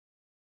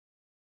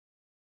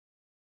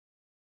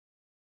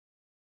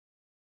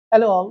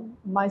Hello, all.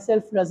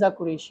 Myself Raza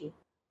Qureshi.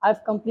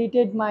 I've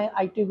completed my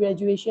IT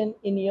graduation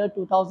in year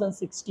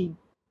 2016,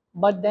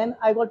 but then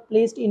I got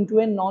placed into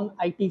a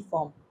non-IT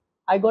firm.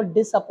 I got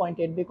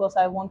disappointed because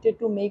I wanted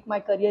to make my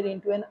career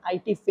into an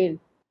IT field.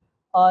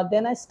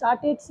 Then I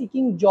started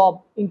seeking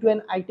job into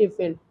an IT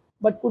field,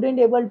 but couldn't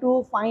able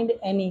to find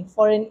any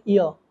for an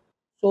year.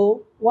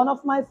 So one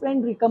of my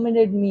friend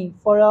recommended me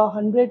for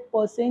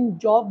 100%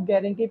 job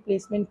guarantee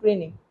placement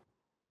training.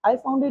 I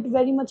found it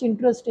very much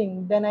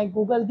interesting. Then I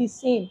googled the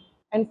same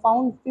and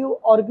found few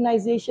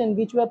organizations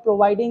which were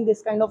providing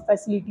this kind of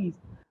facilities.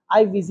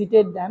 I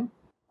visited them,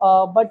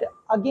 but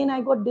again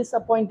I got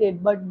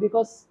disappointed. But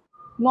because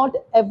not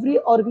every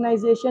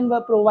organization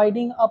were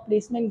providing a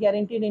placement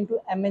guaranteed into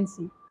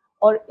MNC,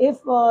 or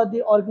if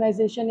the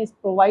organization is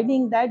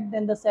providing that,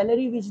 then the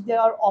salary which they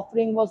are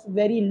offering was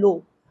very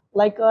low,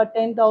 like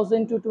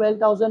 10,000 to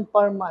 12,000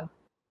 per month,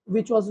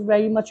 which was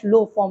very much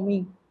low for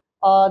me.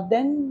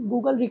 Then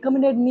Google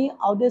recommended me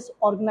Awdiz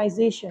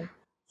organization.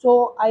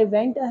 So I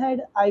went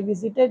ahead, I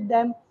visited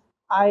them,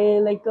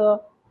 I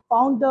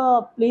found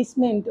the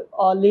placement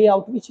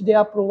layout which they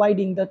are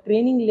providing, the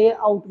training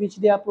layout which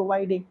they are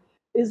providing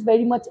is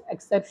very much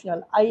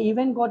exceptional. I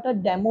even got a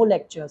demo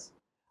lectures.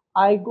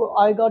 I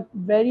got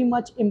very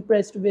much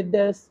impressed with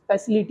their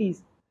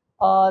facilities.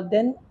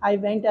 Then I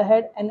went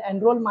ahead and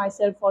enrolled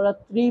myself for a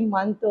 3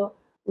 month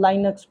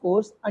Linux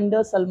course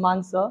under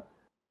Salman sir,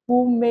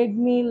 who made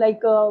me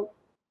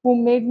who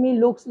made me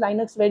looks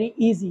Linux very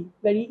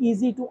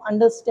easy to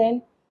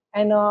understand,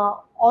 and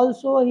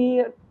also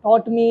he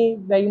taught me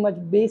very much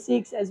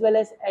basics as well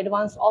as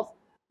advanced of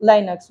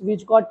Linux,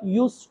 which got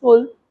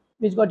useful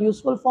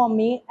for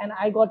me, and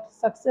I got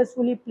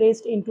successfully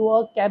placed into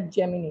a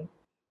Capgemini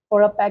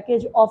for a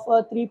package of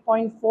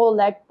 3.4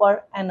 lakh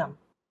per annum.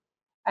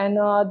 And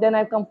then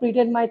I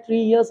completed my 3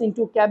 years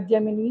into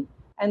Capgemini,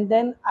 and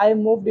then I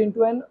moved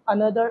into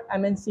another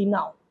MNC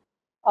now.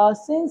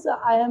 Since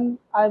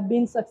I've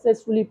been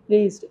successfully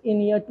placed in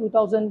year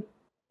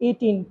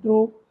 2018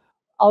 through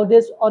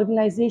Awdiz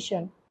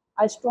organization,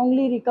 I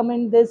strongly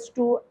recommend this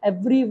to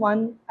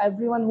everyone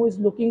who is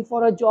looking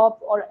for a job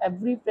or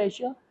every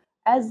fresher,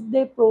 as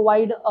they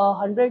provide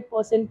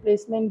 100%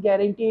 placement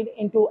guaranteed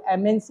into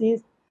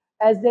MNCs,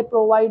 as they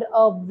provide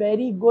a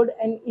very good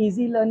and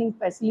easy learning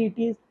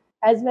facilities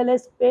as well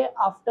as pay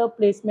after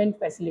placement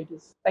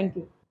facilities. Thank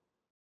you.